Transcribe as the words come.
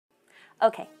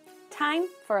Okay, time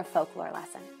for a folklore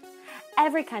lesson.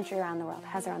 Every country around the world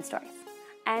has their own stories,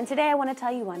 and today I want to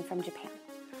tell you one from Japan.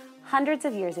 Hundreds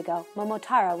of years ago,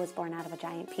 Momotaro was born out of a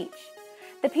giant peach.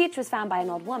 The peach was found by an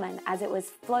old woman as it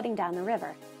was floating down the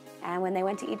river, and when they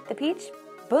went to eat the peach,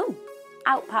 boom,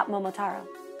 out popped Momotaro.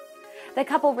 The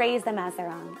couple raised them as their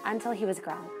own until he was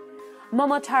grown.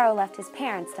 Momotaro left his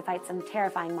parents to fight some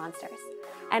terrifying monsters,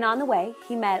 and on the way,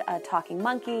 he met a talking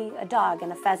monkey, a dog,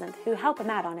 and a pheasant who help him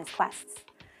out on his quests.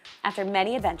 After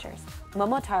many adventures,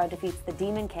 Momotaro defeats the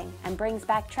Demon King and brings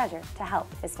back treasure to help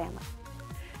his family.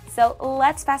 So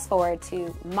let's fast forward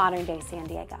to modern-day San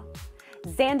Diego.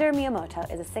 Xander Miyamoto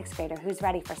is a 6th grader who's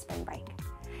ready for spring break.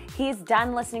 He's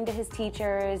done listening to his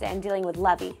teachers and dealing with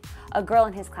Lovey, a girl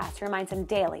in his class who reminds him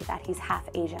daily that he's half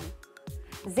Asian.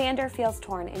 Xander feels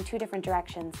torn in 2 different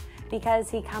directions because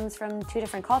he comes from 2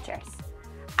 different cultures.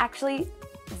 Actually,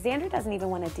 Xander doesn't even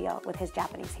want to deal with his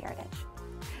Japanese heritage.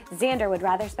 Xander would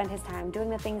rather spend his time doing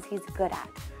the things he's good at,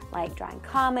 like drawing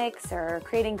comics or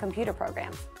creating computer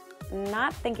programs,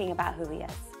 not thinking about who he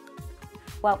is.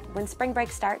 Well, when spring break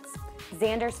starts,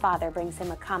 Xander's father brings him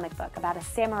a comic book about a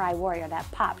samurai warrior that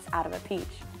pops out of a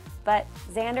peach. But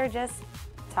Xander just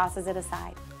tosses it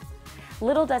aside.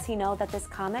 Little does he know that this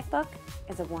comic book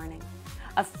is a warning.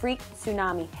 A freak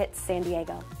tsunami hits San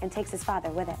Diego and takes his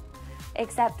father with it.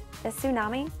 Except this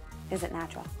tsunami isn't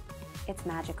natural. It's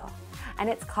magical, and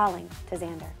it's calling to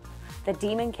Xander. The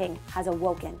Demon King has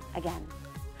awoken again.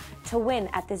 To win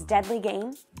at this deadly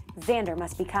game, Xander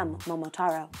must become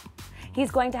Momotaro.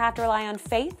 He's going to have to rely on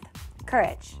faith,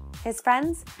 courage, his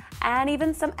friends, and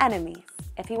even some enemies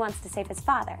if he wants to save his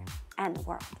father and the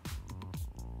world.